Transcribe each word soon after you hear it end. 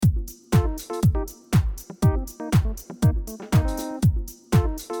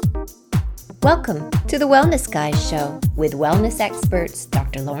Welcome to the Wellness Guys Show with wellness experts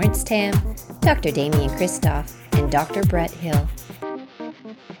Dr. Lawrence Tam, Dr. Damien Christoph, and Dr. Brett Hill.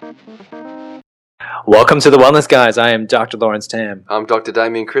 Welcome to the Wellness Guys. I am Dr. Lawrence Tam. I'm Dr.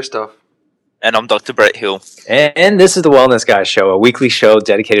 Damien Christoph. And I'm Dr. Brett Hill. And this is the Wellness Guys Show, a weekly show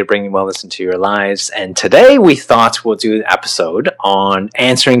dedicated to bringing wellness into your lives. And today we thought we'll do an episode on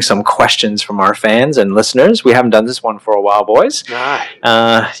answering some questions from our fans and listeners. We haven't done this one for a while, boys. No.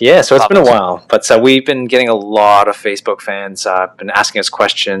 So it's been a while. But we've been getting a lot of Facebook fans been asking us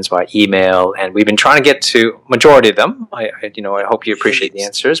questions by email, and we've been trying to get to majority of them. I hope you appreciate the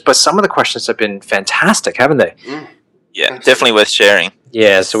answers. But some of the questions have been fantastic, haven't they? Yeah, definitely worth sharing.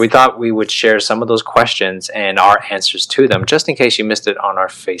 Yeah, so we thought we would share some of those questions and our answers to them, just in case you missed it on our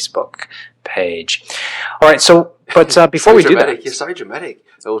Facebook page. All right, but before we do that... You're so dramatic.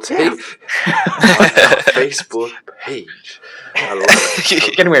 It'll take on our Facebook page. I love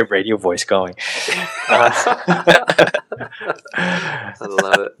it. Getting my radio voice going. I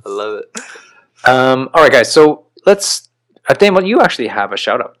love it. All right, guys, so let's... Damon, you actually have a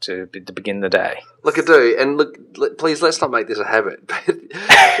shout-out to begin the day. Look, I do. And please, let's not make this a habit. But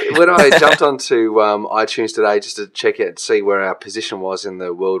when I jumped onto iTunes today just to check out, see where our position was in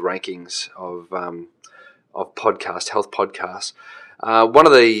the world rankings of health podcasts, one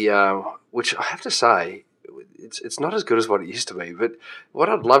of the, which I have to say, it's not as good as what it used to be. But what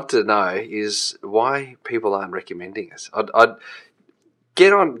I'd love to know is why people aren't recommending us. I'd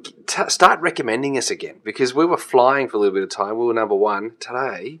start recommending us again, because we were flying for a little bit of time. We were number 1.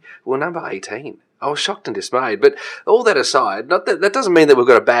 Today, we're number 18. I was shocked and dismayed. But all that aside, that doesn't mean that we've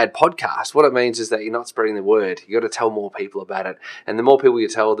got a bad podcast. What it means is that you're not spreading the word. You've got to tell more people about it. And the more people you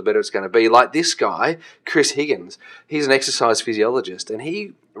tell, the better it's going to be. Like this guy, Chris Higgins, he's an exercise physiologist, and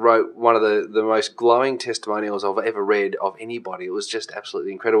he wrote one of the most glowing testimonials I've ever read of anybody. It was just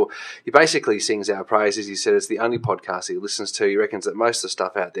absolutely incredible. He basically sings our praises. He said it's the only podcast he listens to. He reckons that most of the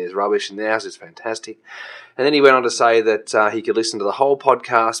stuff out there is rubbish, and ours is fantastic. And then he went on to say that he could listen to the whole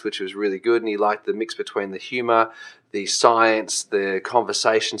podcast, which was really good, and he liked the mix between the humour, the science, the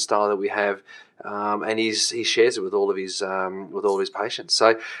conversation style that we have. And he shares it with all of his patients.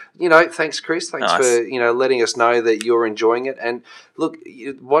 So, thanks, Chris. Thanks for letting us know that you're enjoying it. And look,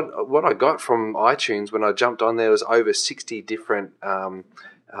 what I got from iTunes when I jumped on there was over 60 different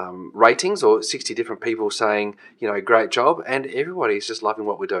ratings, or 60 different people saying, great job, and everybody's just loving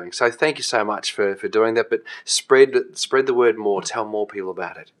what we're doing. So thank you so much for doing that. But spread the word more. Tell more people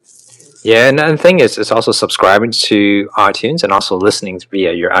about it. Yeah, and the thing is, it's also subscribing to iTunes and also listening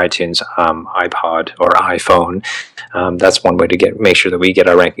via your iTunes iPod or iPhone. That's one way to make sure that we get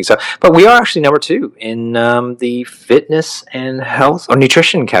our rankings up. But we are actually number 2 in the fitness and health or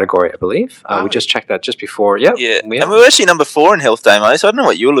nutrition category, I believe. We just checked that just before. Yep. Yeah, and we were actually number 4 in health, Damo, so I don't know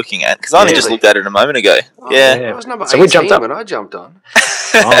what you were looking at, because I only just looked at it a moment ago. I was number 18 we jumped up when I jumped on.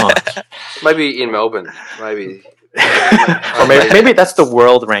 Maybe in Melbourne, maybe. Or maybe that's the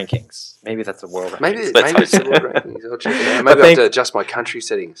world rankings. Maybe that's the world rankings. Maybe it's the world rankings. I'll check it out. Maybe I have to adjust my country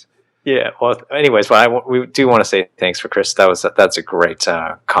settings. Yeah. Well, anyways, we do want to say thanks for Chris. That's a great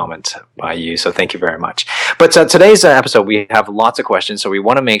comment by you. So thank you very much. But today's episode, we have lots of questions, so we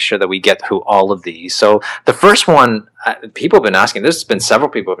want to make sure that we get through all of these. So the first one, people have been asking. There's been several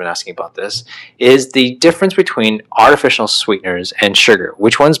people have been asking about this. Is the difference between artificial sweeteners and sugar?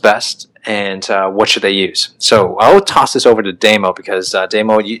 Which one's best? And what should they use? So I'll toss this over to Damo, because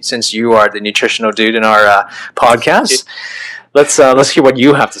Damo, since you are the nutritional dude in our podcast, let's hear what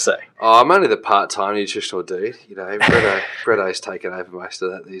you have to say. Oh, I'm only the part-time nutritional dude. Bretto's taken over most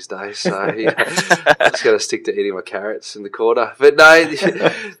of that these days, so I'm just going to stick to eating my carrots in the corner. But no,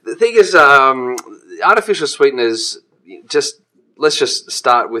 the thing is, artificial sweeteners. Let's just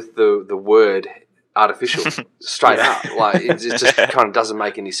start with the word artificial straight up. Like it just kind of doesn't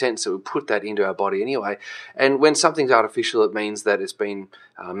make any sense. So we put that into our body anyway. And when something's artificial, it means that it's been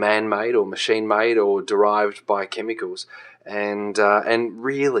man-made or machine-made or derived by chemicals. And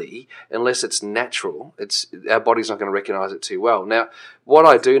really, unless it's natural, our body's not going to recognise it too well. Now, what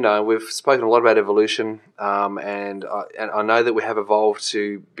I do know, we've spoken a lot about evolution, and I know that we have evolved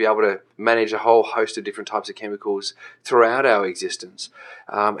to be able to manage a whole host of different types of chemicals throughout our existence.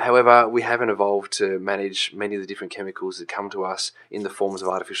 However, we haven't evolved to manage many of the different chemicals that come to us in the forms of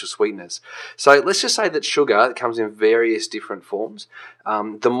artificial sweeteners. So let's just say that sugar comes in various different forms.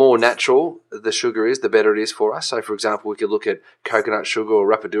 The more natural the sugar is, the better it is for us. So, for example, we could look at coconut sugar or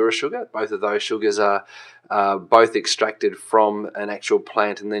rapadura sugar. Both of those sugars are both extracted from an actual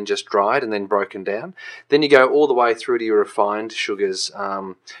plant and then just dried and then broken down. Then you go all the way through to your refined sugars,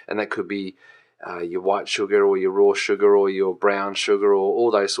 and that could be your white sugar or your raw sugar or your brown sugar or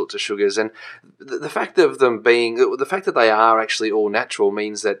all those sorts of sugars. And the fact of them being, the fact that they are actually all natural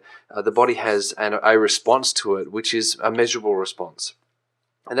means that the body has a response to it, which is a measurable response.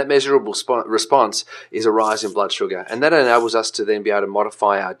 And that measurable response is a rise in blood sugar. And that enables us to then be able to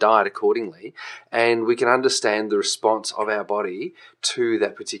modify our diet accordingly. And we can understand the response of our body to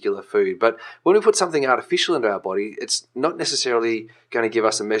that particular food. But when we put something artificial into our body, it's not necessarily going to give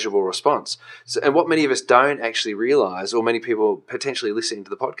us a measurable response. And what many of us don't actually realize, or many people potentially listening to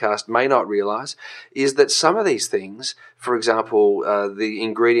the podcast may not realize, is that some of these things, for example, the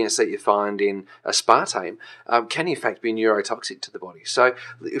ingredients that you find in aspartame, can in fact be neurotoxic to the body. So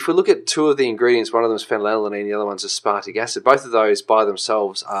if we look at two of the ingredients, one of them is phenylalanine, the other one's aspartic acid. Both of those by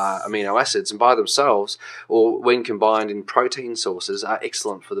themselves are amino acids, and by themselves, or when combined in protein sources, are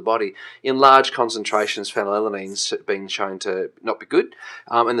excellent for the body. In large concentrations, phenylalanine's been shown to not be good,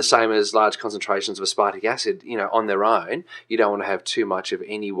 and the same as large concentrations of aspartic acid. On their own, you don't want to have too much of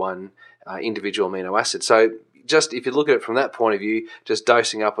any one individual amino acid. So just if you look at it from that point of view, just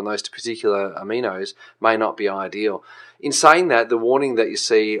dosing up on those particular aminos may not be ideal. In saying that, the warning that you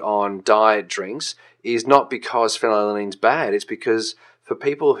see on diet drinks is not because phenylalaниne's bad, it's because for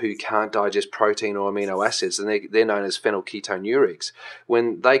people who can't digest protein or amino acids, and they're known as phenylketonuria,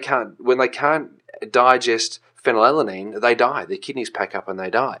 when they can't digest phenylalanine, they die. Their kidneys pack up and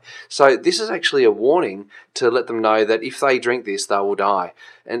they die. So this is actually a warning to let them know that if they drink this, they will die.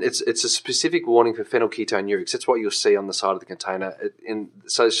 And it's a specific warning for phenylketonuria. That's what you'll see on the side of the container.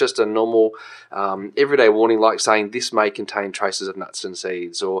 So it's just a normal everyday warning, like saying this may contain traces of nuts and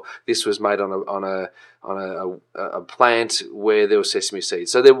seeds, or this was made on a plant where there was sesame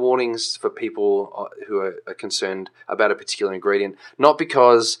seeds. So they're warnings for people who are concerned about a particular ingredient, not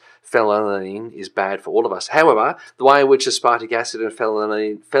because phenylalanine is bad for all of us. However, the way in which aspartic acid and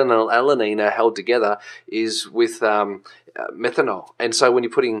phenylalanine are held together is with methanol. And so when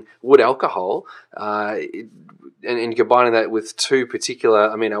you're putting wood alcohol and combining that with two particular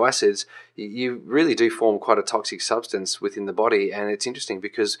amino acids, you really do form quite a toxic substance within the body. And it's interesting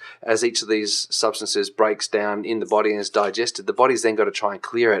because as each of these substances breaks down in the body and is digested, the body's then got to try and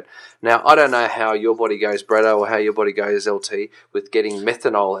clear it. Now, I don't know how your body goes, Bretto, or how your body goes, LT, with getting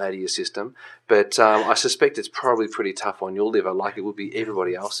methanol out of your system, but I suspect it's probably pretty tough on your liver, like it would be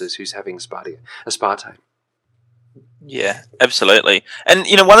everybody else's who's having aspartame. Yeah, absolutely. And,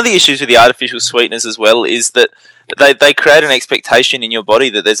 one of the issues with the artificial sweeteners as well is that they create an expectation in your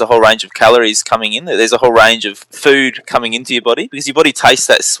body that there's a whole range of calories coming in, that there's a whole range of food coming into your body, because your body tastes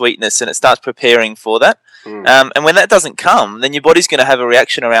that sweetness and it starts preparing for that. And when that doesn't come, then your body's going to have a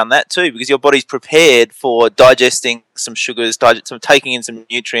reaction around that too, because your body's prepared for digesting some sugars, taking in some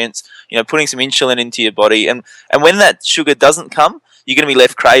nutrients, putting some insulin into your body. And when that sugar doesn't come, you're going to be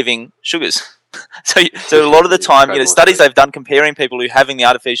left craving sugars. So a lot of the time, studies they've done comparing people who are having the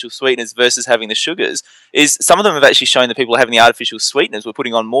artificial sweeteners versus having the sugars, is some of them have actually shown that people having the artificial sweeteners were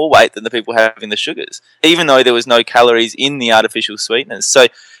putting on more weight than the people having the sugars, even though there was no calories in the artificial sweeteners. So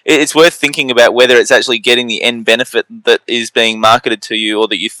it's worth thinking about whether it's actually getting the end benefit that is being marketed to you, or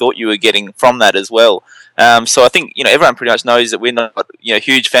that you thought you were getting from that as well. So I think everyone pretty much knows that we're not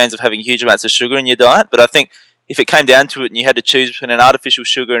huge fans of having huge amounts of sugar in your diet, but I think if it came down to it and you had to choose between an artificial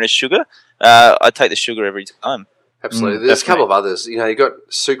sugar and a sugar, I'd take the sugar every time. Absolutely. There's a couple of others. You've got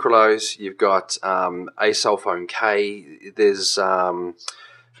sucralose, you've got asulfone K, there's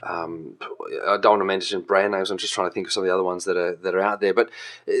I don't want to mention brand names. I'm just trying to think of some of the other ones that are out there. But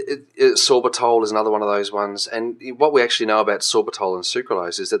sorbitol is another one of those ones. And what we actually know about sorbitol and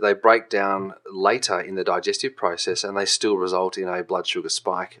sucralose is that they break down later in the digestive process, and they still result in a blood sugar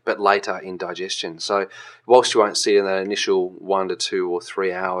spike, but later in digestion. So whilst you won't see in that initial 1 to 2 or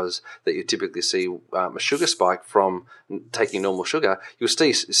 3 hours that you typically see a sugar spike from taking normal sugar, you'll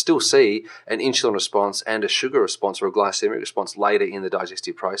still see an insulin response and a sugar response or a glycemic response later in the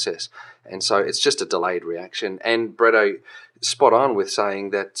digestive process. And so it's just a delayed reaction. And Bretto, spot on with saying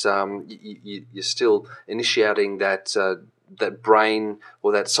that you're still initiating that brain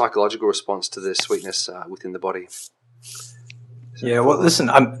or that psychological response to the sweetness within the body. Yeah, well, listen,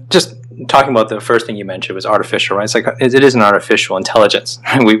 I'm just talking about the first thing you mentioned was artificial, right? It's like it is an artificial intelligence.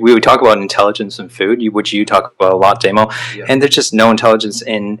 We would talk about intelligence in food, which you talk about a lot, Damo, and there's just no intelligence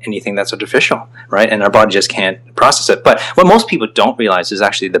in anything that's artificial, right? And our body just can't process it. But what most people don't realize is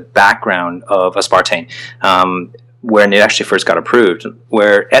actually the background of aspartame. When it actually first got approved,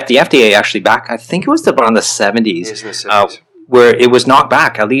 where at the FDA actually back, I think it was around the 70s. Yes, in the 70s. where it was knocked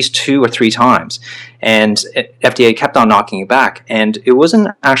back at least 2 or 3 times, and FDA kept on knocking it back. And it wasn't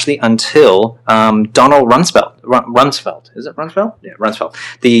actually until Donald Rumsfeld, is it Rumsfeld? Yeah, Rumsfeld.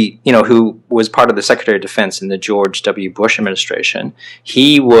 Who was part of the Secretary of Defense in the George W. Bush administration.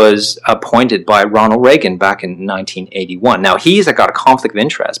 He was appointed by Ronald Reagan back in 1981. Now he's got a conflict of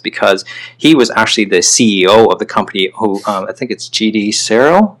interest because he was actually the CEO of the company who I think it's GD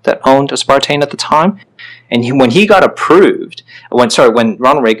Searle that owned aspartame at the time. And when he got approved, when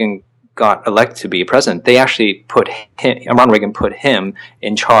Ronald Reagan got elected to be president, they actually Ronald Reagan put him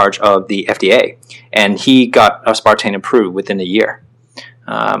in charge of the FDA, and he got aspartame approved within a year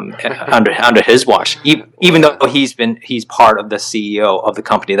under his watch. Even though he's part of the CEO of the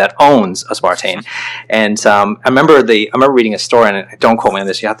company that owns aspartame, and I remember reading a story, and don't quote me on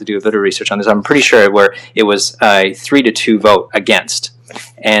this. You have to do a bit of research on this. I'm pretty sure where it was a 3-2 vote against.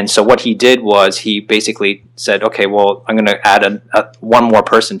 And so what he did was he basically said, okay, well, I'm going to add one more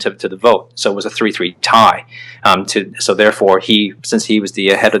person to the vote. So it was a 3-3 tie. So therefore, since he was the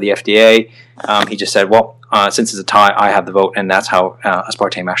head of the FDA, he just said, well, since it's a tie, I have the vote. And that's how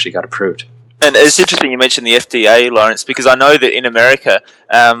aspartame actually got approved. And it's interesting you mentioned the FDA, Lawrence, because I know that in America,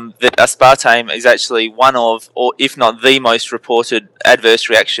 that aspartame is actually one of, or if not the most reported adverse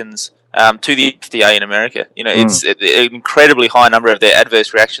reactions to the FDA in America. It's an incredibly high number of their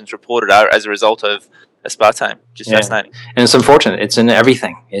adverse reactions reported are as a result of aspartame, which is fascinating. And it's unfortunate. It's in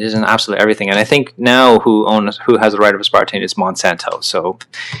everything. It is in absolutely everything. And I think now who has the right of aspartame is Monsanto. So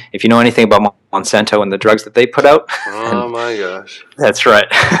if you know anything about Monsanto and the drugs that they put out. Oh my gosh. That's right.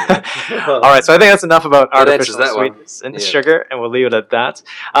 All right, so I think that's enough about artificial sweetness and sugar, and we'll leave it at that.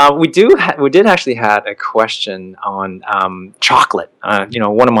 We did actually had a question on chocolate.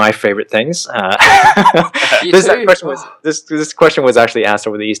 One of my favorite things. This question was actually asked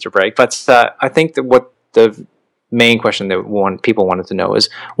over the Easter break, but I think that what the main question that people wanted to know is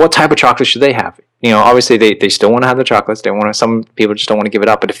what type of chocolate should they have? Obviously they still want to have the chocolates. Some people just don't want to give it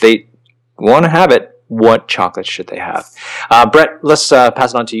up, but if they want to have it, what chocolate should they have? Brett, let's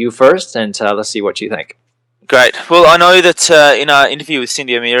pass it on to you first, and let's see what you think. Great. Well, I know that in our interview with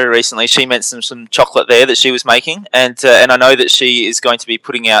Cindy O'Meara recently, she mentioned some chocolate there that she was making, and I know that she is going to be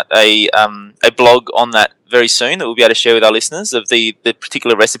putting out a blog on that very soon that we'll be able to share with our listeners of the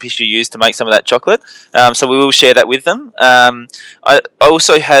particular recipe she used to make some of that chocolate. So we will share that with them. I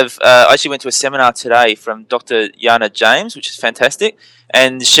also have I actually went to a seminar today from Dr. Yana James, which is fantastic,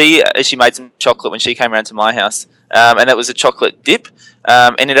 and she actually made some chocolate when she came around to my house, and that was a chocolate dip.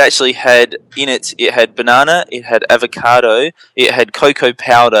 And it actually had in it had banana, it had avocado, it had cocoa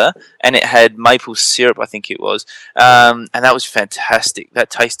powder, and it had maple syrup, I think it was. And that was fantastic. That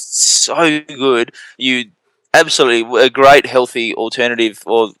tasted so good. Absolutely a great healthy alternative,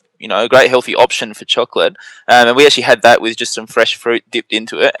 or a great healthy option for chocolate. And we actually had that with just some fresh fruit dipped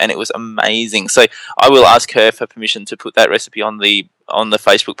into it, and it was amazing. So I will ask her for permission to put that recipe on the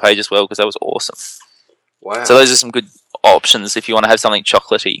Facebook page as well, because that was awesome. Wow. So those are some good options if you want to have something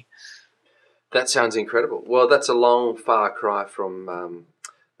chocolatey. That sounds incredible. Well, that's a long far cry from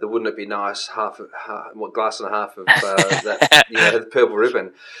the wouldn't it be nice glass and a half of that the purple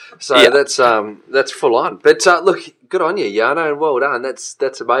ribbon. So yeah. That's full on. But look, good on you, Yana, and well done.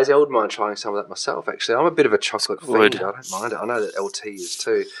 That's amazing. I wouldn't mind trying some of that myself. Actually, I'm a bit of a chocolate fiend. I don't mind it. I know that LT is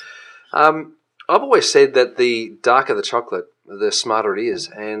too. I've always said that the darker the chocolate, the smarter it is.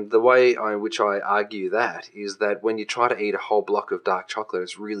 And the way in which I argue that is that when you try to eat a whole block of dark chocolate,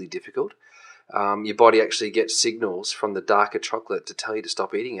 it's really difficult. Your body actually gets signals from the darker chocolate to tell you to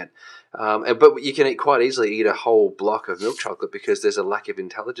stop eating it. But you can quite easily eat a whole block of milk chocolate because there's a lack of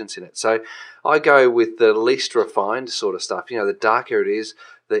intelligence in it. So I go with the least refined sort of stuff. The darker it is,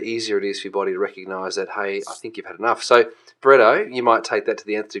 the easier it is for your body to recognise that, hey, I think you've had enough. So, Bretto, you might take that to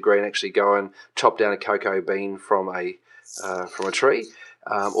the nth degree and actually go and chop down a cocoa bean from a tree.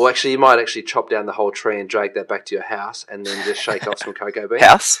 Or actually, you might actually chop down the whole tree and drag that back to your house and then just shake off some cocoa beans.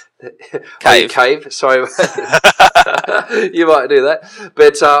 House? Cave. Sorry. You might do that.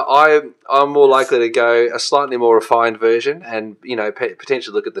 But I'm more likely to go a slightly more refined version and,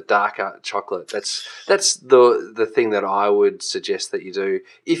 potentially look at the darker chocolate. That's the thing that I would suggest that you do.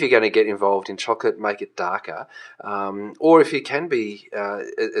 If you're going to get involved in chocolate, make it darker. Or if you can be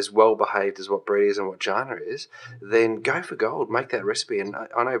as well behaved as what Brett is and what Jana is, then go for gold. Make that recipe. And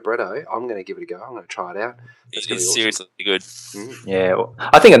I know, Bretto, I'm going to give it a go. I'm going to try it out. It's awesome. Seriously good. Yeah, well,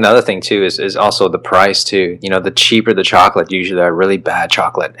 I think another thing too is also the price too. The cheaper the chocolate, usually they're really bad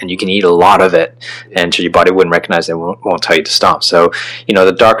chocolate, and you can eat a lot of it, and so your body wouldn't recognize it, won't tell you to stop. So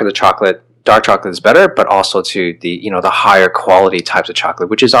the darker the chocolate, dark chocolate is better, but also to the the higher quality types of chocolate,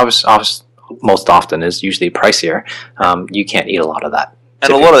 which is most often is usually pricier, you can't eat a lot of that.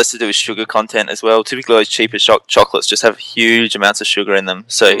 And a lot of this to do with sugar content as well. Typically, those cheaper chocolates just have huge amounts of sugar in them.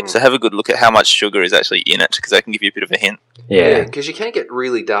 So have a good look at how much sugar is actually in it, because that can give you a bit of a hint. Yeah, because you can get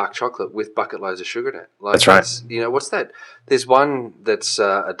really dark chocolate with bucket loads of sugar in it. Like that's right. You know, what's that? There's one that's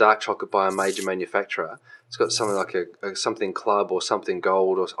a dark chocolate by a major manufacturer. It's got something like a something club or something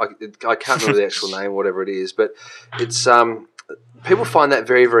gold, or I can't remember the actual name, whatever it is. But it's people find that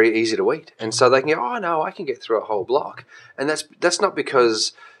very, very easy to eat, and so they can go, oh no, I can get through a whole block, and that's not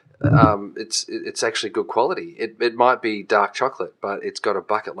because it's actually good quality. It might be dark chocolate, but it's got a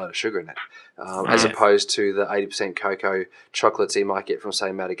bucket load of sugar in it, as opposed to the 80% cocoa chocolates you might get from,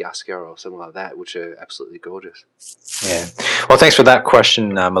 say, Madagascar or something like that, which are absolutely gorgeous. Yeah. Well, thanks for that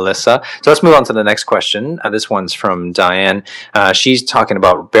question, Melissa. So let's move on to the next question. This one's from Diane. She's talking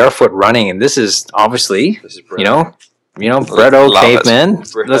about barefoot running, and this is obviously, Bretto caveman.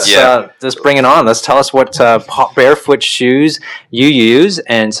 Let's bring it on. Let's tell us what barefoot shoes you use,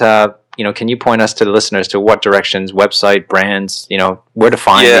 and can you point us to the listeners to what directions, website, brands, where to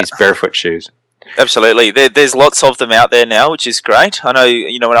find these barefoot shoes? Absolutely. There's lots of them out there now, which is great. I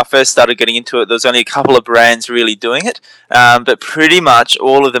know, when I first started getting into it, there was only a couple of brands really doing it. But pretty much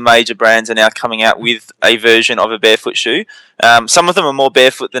all of the major brands are now coming out with a version of a barefoot shoe. Some of them are more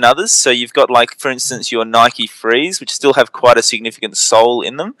barefoot than others. So you've got, like, for instance, your Nike Frees, which still have quite a significant sole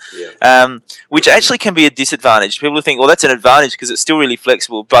in them, which actually can be a disadvantage. People think, well, that's an advantage because it's still really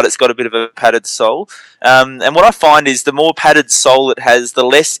flexible, but it's got a bit of a padded sole. And what I find is the more padded sole it has, the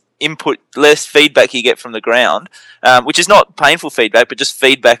less feedback you get from the ground, which is not painful feedback, but just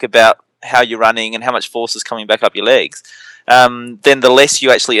feedback about how you're running and how much force is coming back up your legs. Then the less you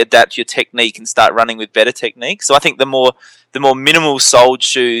actually adapt your technique and start running with better technique. So I think the more minimal soled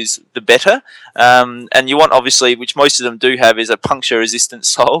shoes, the better. And you want, obviously, which most of them do have, is a puncture resistant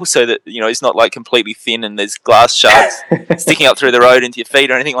sole, so that it's not like completely thin and there's glass shards sticking up through the road into your feet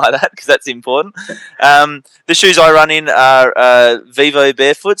or anything like that, because that's important. The shoes I run in are Vivo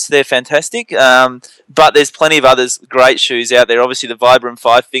Barefoots. They're fantastic. But there's plenty of others great shoes out there. Obviously, the Vibram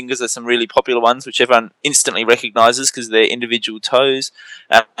 5 Fingers are some really popular ones, which everyone instantly recognises because they're individual toes.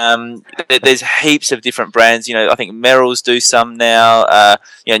 There's heaps of different brands. I think Merrell's do some now.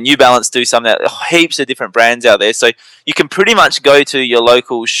 New Balance do some now. Heaps of different brands out there. So you can pretty much go to your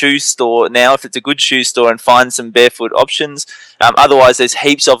local shoe store now, if it's a good shoe store, and find some barefoot options. Otherwise, there's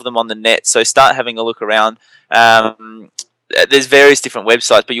heaps of them on the net. So start having a look around. There's various different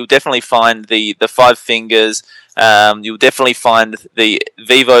websites, but you'll definitely find the 5 Fingers. You'll definitely find the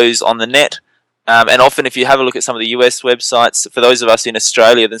Vivos on the net. And often, if you have a look at some of the US websites, for those of us in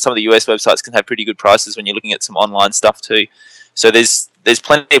Australia, then some of the US websites can have pretty good prices when you're looking at some online stuff too. So there's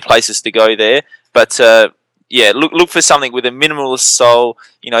plenty of places to go there. But look for something with a minimalist sole.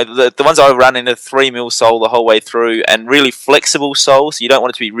 The ones I run in a 3mm sole the whole way through, and really flexible sole, so you don't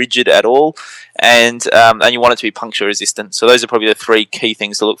want it to be rigid at all, and you want it to be puncture resistant. So those are probably the 3 key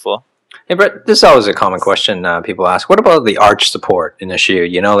things to look for. Hey, Brett, this is always a common question people ask. What about the arch support in a shoe?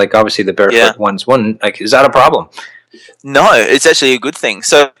 Obviously the barefoot ones wouldn't. Is that a problem? No, it's actually a good thing.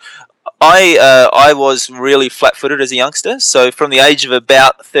 So I was really flat-footed as a youngster. So from the age of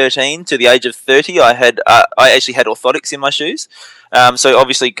about 13 to the age of 30, I actually had orthotics in my shoes. So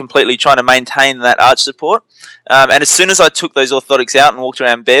obviously completely trying to maintain that arch support. And as soon as I took those orthotics out and walked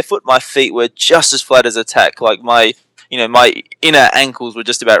around barefoot, my feet were just as flat as a tack. Like my inner ankles were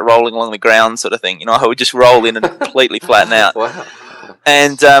just about rolling along the ground, sort of thing. I would just roll in and completely flatten out. Wow.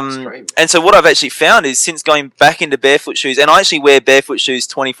 And so what I've actually found is, since going back into barefoot shoes, and I actually wear barefoot shoes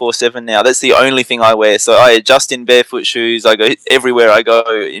 24/7 now. That's the only thing I wear. So I adjust in barefoot shoes. I go everywhere I go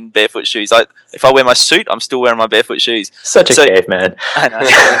in barefoot shoes. If I wear my suit, I'm still wearing my barefoot shoes. Such a caveman. I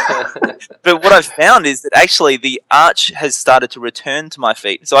know. But what I've found is that actually the arch has started to return to my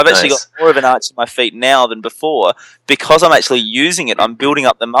feet. So I've actually got more of an arch in my feet now than before, because I'm actually using it. I'm building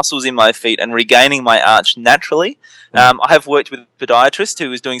up the muscles in my feet and regaining my arch naturally. I have worked with a podiatrist who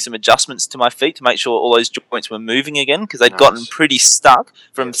was doing some adjustments to my feet to make sure all those joints were moving again, because they'd gotten pretty stuck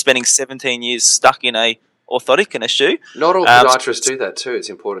from spending 17 years stuck in a orthotic in a shoe. Not all podiatrists do that too. It's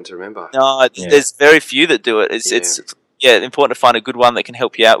important to remember. No, there's very few that do it. It's important to find a good one that can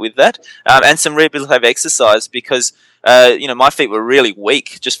help you out with that, and some rehabilitative exercise, because my feet were really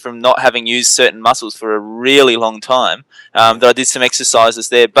weak just from not having used certain muscles for a really long time. That I did some exercises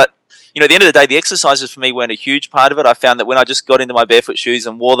there, but at the end of the day, the exercises for me weren't a huge part of it. I found that when I just got into my barefoot shoes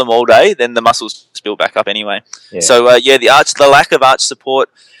and wore them all day, then the muscles just built back up anyway. Yeah. So the lack of arch support.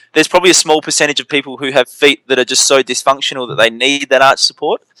 There's probably a small percentage of people who have feet that are just so dysfunctional that they need that arch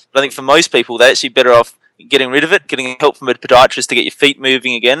support. But I think for most people, they're actually better off getting rid of it, getting help from a podiatrist to get your feet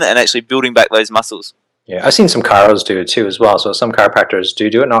moving again, and actually building back those muscles. Yeah, I've seen some chiros do it too as well. So some chiropractors do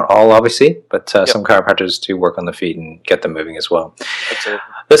it, not all obviously, but some chiropractors do work on the feet and get them moving as well.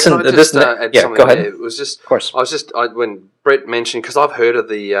 Absolutely. Listen, go ahead. It was just, of course. When Brett mentioned, because I've heard of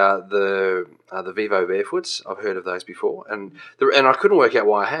the Vivo Barefoots, I've heard of those before, and I couldn't work out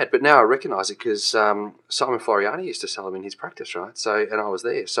why I had, but now I recognise it because Simon Floriani used to sell them in his practice, right? So, and I was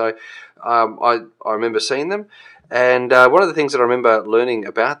there, so I remember seeing them, and one of the things that I remember learning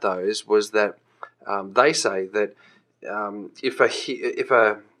about those was that they say that if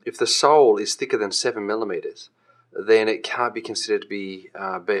the sole is thicker than 7 millimeters, then it can't be considered to be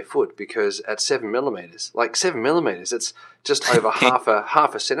barefoot, because at 7 millimeters, it's just over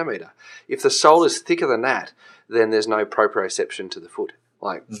half a centimeter. If the sole is thicker than that, then there's no proprioception to the foot,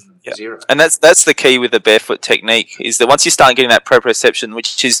 zero. And that's the key with the barefoot technique, is that once you start getting that proprioception,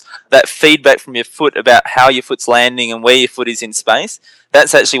 which is that feedback from your foot about how your foot's landing and where your foot is in space,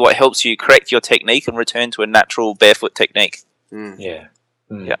 that's actually what helps you correct your technique and return to a natural barefoot technique. Yeah.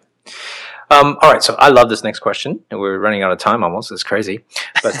 Yeah. All right, so I love this next question, and we're running out of time almost. It's crazy.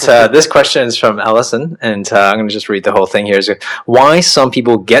 But this question is from Allison, and I'm going to just read the whole thing here. Why some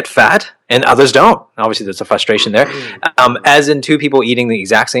people get fat and others don't? Obviously, there's a frustration there. As in two people eating the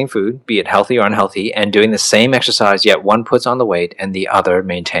exact same food, be it healthy or unhealthy, and doing the same exercise, yet one puts on the weight and the other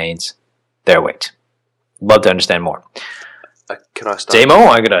maintains their weight. Love to understand more. Can I start? Damo,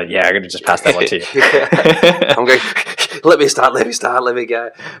 I'm gonna just pass that one to you. I'm going. Let me start. Let me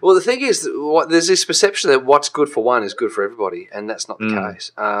go. Well, the thing is, there's this perception that what's good for one is good for everybody, and that's not the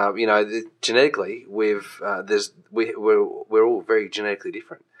case. Genetically, we're all very genetically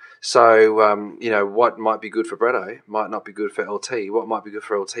different. So, what might be good for Bretto might not be good for LT. What might be good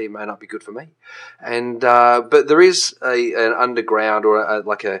for LT may not be good for me. And but there is an underground, or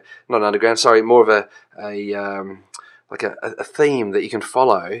more of a theme that you can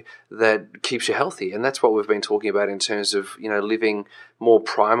follow that keeps you healthy, and that's what we've been talking about in terms of living more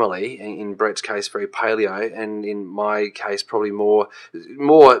primally. In Brett's case, very paleo, and in my case, probably more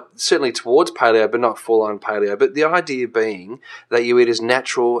certainly towards paleo, but not full on paleo. But the idea being that you eat as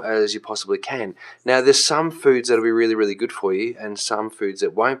natural as you possibly can. Now, there's some foods that'll be really, really good for you, and some foods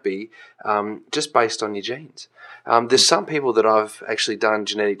that won't be, just based on your genes. There's some people that I've actually done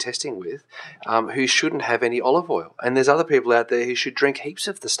genetic testing with who shouldn't have any olive oil, and there's other people out there who should drink heaps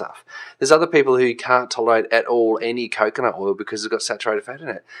of the stuff. There's other people who can't tolerate at all any coconut oil because it's got saturated fat in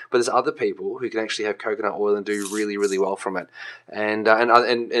it, but there's other people who can actually have coconut oil and do really, really well from it. And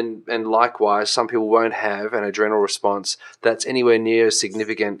likewise, some people won't have an adrenal response that's anywhere near as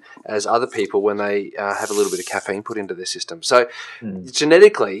significant as other people when they have a little bit of caffeine put into their system. So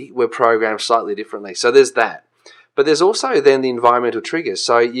genetically, we're programmed slightly differently. So there's that. But there's also then the environmental triggers.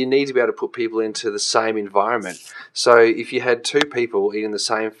 So you need to be able to put people into the same environment. So if you had two people eating the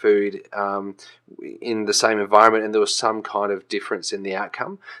same food in the same environment and there was some kind of difference in the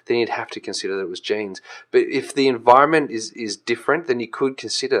outcome, then you'd have to consider that it was genes. But if the environment is different, then you could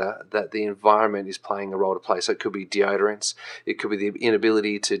consider that the environment is playing a role to play. So it could be deodorants, it could be the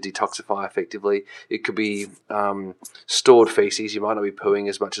inability to detoxify effectively, it could be stored feces, you might not be pooing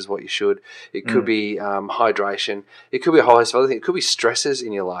as much as what you should, it could be hydration, it could be a whole host of other things, it could be stresses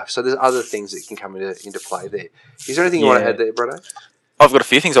in your life. So there's other things that can come into play there. Is there anything you want to add there, Bretto? I've got a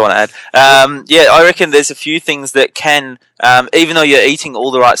few things I want to add. I reckon there's a few things that can, even though you're eating all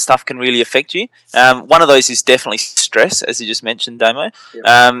the right stuff, can really affect you. One of those is definitely stress, as you just mentioned, Damo. Yep.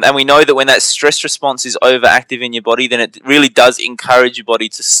 And we know that when that stress response is overactive in your body, then it really does encourage your body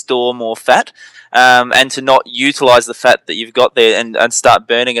to store more fat. And to not utilize the fat that you've got there and start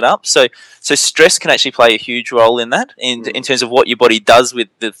burning it up. So stress can actually play a huge role in that, in terms of what your body does with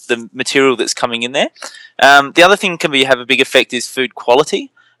the material that's coming in there. The other thing can have a big effect is food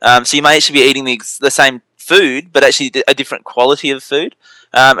quality. So you may actually be eating the same food, but actually a different quality of food.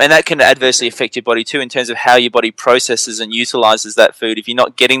 And that can adversely affect your body too, in terms of how your body processes and utilizes that food. If you're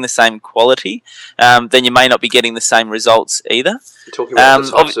not getting the same quality, then you may not be getting the same results either. You're talking about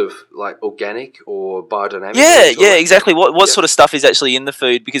the types of like organic or biodynamic? Yeah, exactly. What sort of stuff is actually in the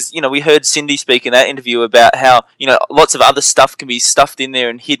food? Because, we heard Cindy speak in that interview about how, lots of other stuff can be stuffed in there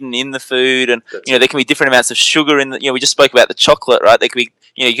and hidden in the food. And, there can be different amounts of sugar in the, we just spoke about the chocolate, right? There could be,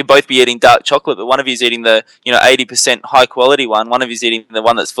 you can both be eating dark chocolate, but one of you is eating the, 80% high quality one of you is eating the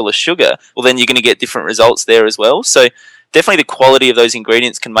one that's full of sugar. Well, then you're going to get different results there as well. So definitely the quality of those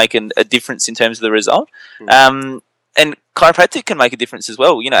ingredients can make a difference in terms of the result. And chiropractic can make a difference as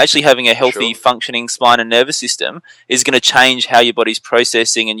well. Actually having a healthy, Sure. functioning spine and nervous system is going to change how your body's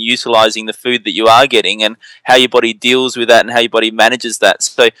processing and utilizing the food that you are getting, and how your body deals with that and how your body manages that.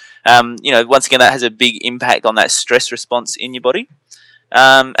 So, once again, that has a big impact on that stress response in your body.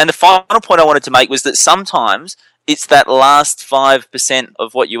 And the final point I wanted to make was that sometimes it's that last 5%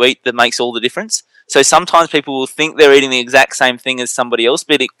 of what you eat that makes all the difference. So sometimes people will think they're eating the exact same thing as somebody else,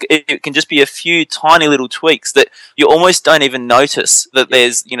 but it can just be a few tiny little tweaks that you almost don't even notice that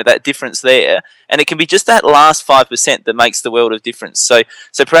there's that difference there, and it can be just that last 5% that makes the world of difference. So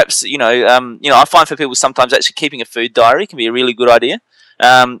perhaps I find for people sometimes actually keeping a food diary can be a really good idea,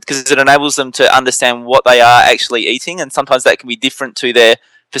 because it enables them to understand what they are actually eating, and sometimes that can be different to their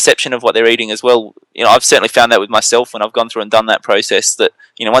perception of what they're eating as well. I've certainly found that with myself when I've gone through and done that process, that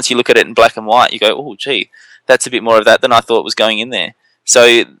once you look at it in black and white, you go, oh gee, that's a bit more of that than I thought was going in there. So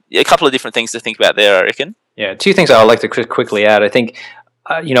a couple of different things to think about there, I reckon. Yeah, two things I would like to quickly add. I think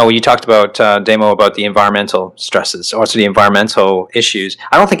you talked about Damo, about the environmental stresses, or also the environmental issues.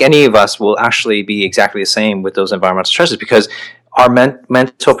 I don't think any of us will actually be exactly the same with those environmental stresses, because our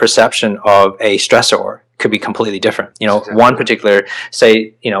mental perception of a stressor could be completely different. Exactly. One particular,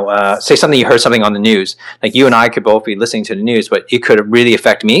 say something, you heard something on the news, like you and I could both be listening to the news, but it could really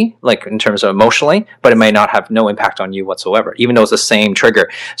affect me, like in terms of emotionally, but it may not have no impact on you whatsoever, even though it's the same trigger.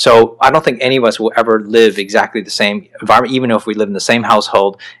 So I don't think any of us will ever live exactly the same environment, even if we live in the same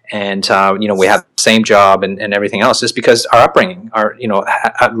household and, we have the same job and everything else, just because our upbringing,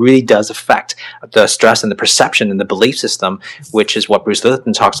 really does affect the stress and the perception and the belief system, which is what Bruce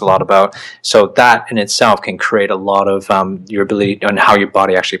Lipton talks a lot about. So that in itself can create a lot of your ability and how your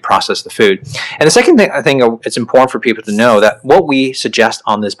body actually processes the food. And the second thing, I think it's important for people to know that what we suggest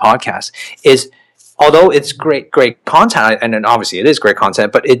on this podcast is, although it's great content, and then obviously it is great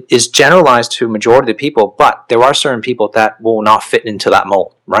content, but it is generalized to majority of the people. But there are certain people that will not fit into that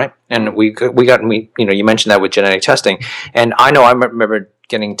mold, right? And we you mentioned that with genetic testing, and I remember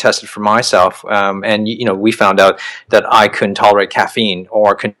getting tested for myself, and we found out that I couldn't tolerate caffeine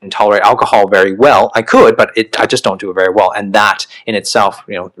or couldn't tolerate alcohol very well. I could, but I just don't do it very well, and that in itself,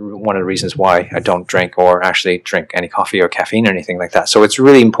 one of the reasons why I don't drink or actually drink any coffee or caffeine or anything like that. So it's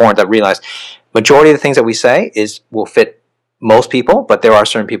really important to realize majority of the things that we say will fit most people, but there are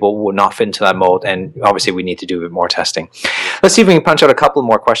certain people who will not fit into that mold, and obviously we need to do a bit more testing. Let's see if we can punch out a couple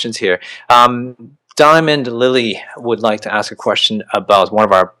more questions here. Diamond Lily would like to ask a question about one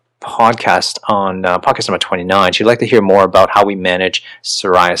of our podcasts on podcast number 29. She'd like to hear more about how we manage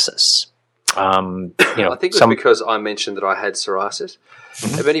psoriasis. I think it was because I mentioned that I had psoriasis.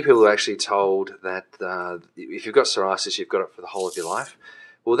 Mm-hmm. And many people are actually told that if you've got psoriasis, you've got it for the whole of your life.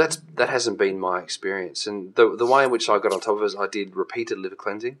 Well, that hasn't been my experience. And the way in which I got on top of it is I did repeated liver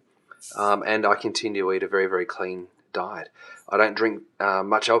cleansing, and I continue to eat a very, very clean diet. I don't drink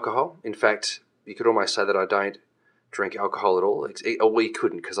much alcohol. In fact, you could almost say that I don't drink alcohol at all. We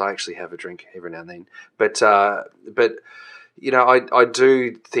couldn't, because I actually have a drink every now and then. But I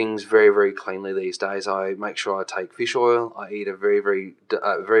do things very, very cleanly these days. I make sure I take fish oil. I eat a very, very,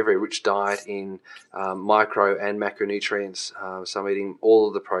 very rich diet in micro and macronutrients. So I'm eating all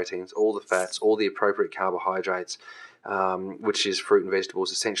of the proteins, all the fats, all the appropriate carbohydrates, which is fruit and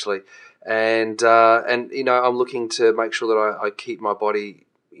vegetables essentially. And I'm looking to make sure that I keep my body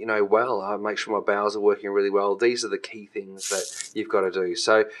well. I make sure my bowels are working really well. These are the key things that you've got to do.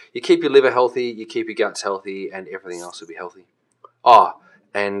 So you keep your liver healthy, you keep your guts healthy, and everything else will be healthy.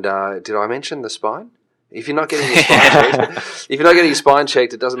 And did I mention the spine? If you're not getting your spine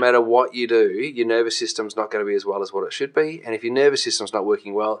checked, it doesn't matter what you do, your nervous system's not going to be as well as what it should be. And if your nervous system's not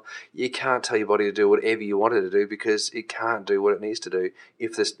working well, you can't tell your body to do whatever you want it to do, because it can't do what it needs to do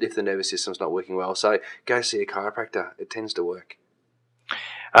if the nervous system's not working well. So go see a chiropractor. It tends to work.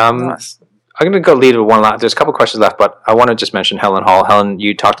 Nice. I'm going to go lead with one last. There's a couple questions left, but I want to just mention Helen Hall. Helen,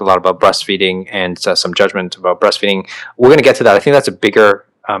 you talked a lot about breastfeeding and some judgment about breastfeeding. We're going to get to that. I think that's a bigger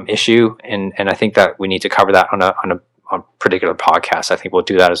issue, and I think that we need to cover that on a particular podcast. I think we'll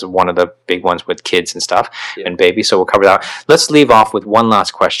do that as one of the big ones with kids and stuff, and babies. So we'll cover that. Let's leave off with one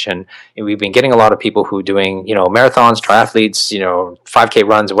last question. We've been getting a lot of people who are doing, marathons, triathletes, 5K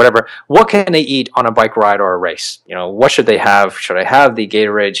runs or whatever. What can they eat on a bike ride or a race? What should they have? Should I have the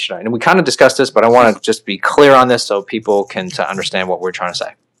Gatorade? And we kind of discussed this, but I want to just be clear on this so people can understand what we're trying to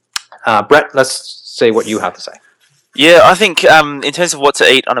say. Brett, let's say what you have to say. Yeah, I think in terms of what to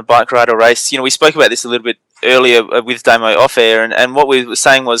eat on a bike ride or race, we spoke about this a little bit earlier with Damo off air, and what we were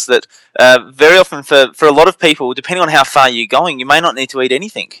saying was that very often for a lot of people, depending on how far you're going, you may not need to eat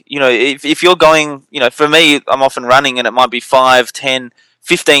anything. If you're going, for me, I'm often running, and it might be 5, 10,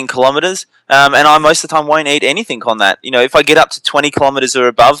 15 kilometers. and I most of the time won't eat anything on that. If I get up to 20 kilometers or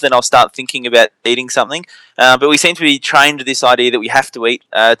above, then I'll start thinking about eating something. But we seem to be trained to this idea that we have to eat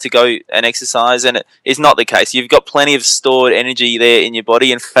to go and exercise, and it is not the case. You've got plenty of stored energy there in your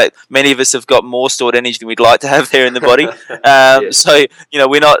body. In fact, many of us have got more stored energy than we'd like to have there in the body. So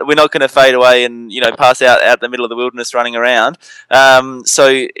we're not going to fade away and pass out in the middle of the wilderness running around.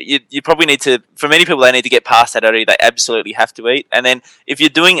 So you probably need to. For many people, they need to get past that already. They absolutely have to eat, and then if you're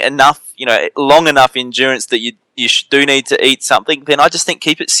doing enough, long enough endurance that you do need to eat something, then I just think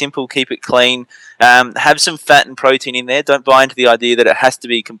keep it simple, keep it clean, have some fat and protein in there. Don't buy into the idea that it has to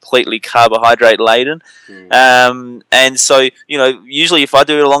be completely carbohydrate laden. And so, usually if I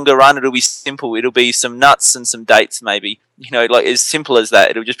do a longer run, it'll be simple. It'll be some nuts and some dates maybe. Like as simple as that.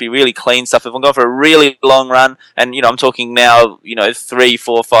 It'll just be really clean stuff. If I'm going for a really long run, and I'm talking now, 3,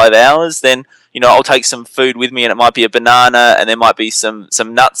 4, 5 hours, then I'll take some food with me, and it might be a banana, and there might be some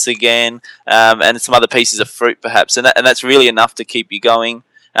nuts again, and some other pieces of fruit perhaps, and that's really enough to keep you going.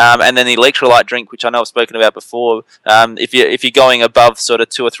 And then the electrolyte drink, which I know I've spoken about before, if you're going above sort of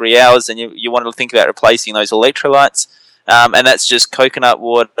 2 or 3 hours, then you want to think about replacing those electrolytes. And that's just coconut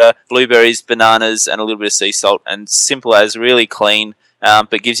water, blueberries, bananas, and a little bit of sea salt, and simple as, really clean,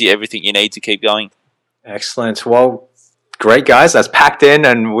 but gives you everything you need to keep going. Excellent. Well, great, guys. That's packed in,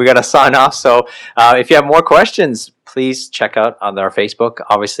 and we got to sign off. So if you have more questions, please check out on our Facebook,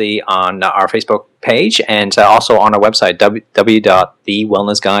 obviously on our Facebook page, and also on our website,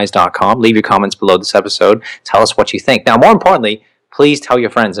 www.thewellnessguys.com. Leave your comments below this episode. Tell us what you think. Now, more importantly, please tell your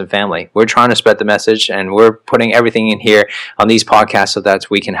friends and family. We're trying to spread the message, and we're putting everything in here on these podcasts so that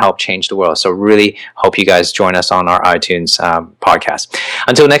we can help change the world. So really hope you guys join us on our iTunes podcast.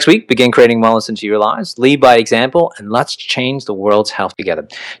 Until next week, begin creating wellness into your lives. Lead by example, and let's change the world's health together.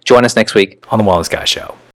 Join us next week on The Wellness Guy Show.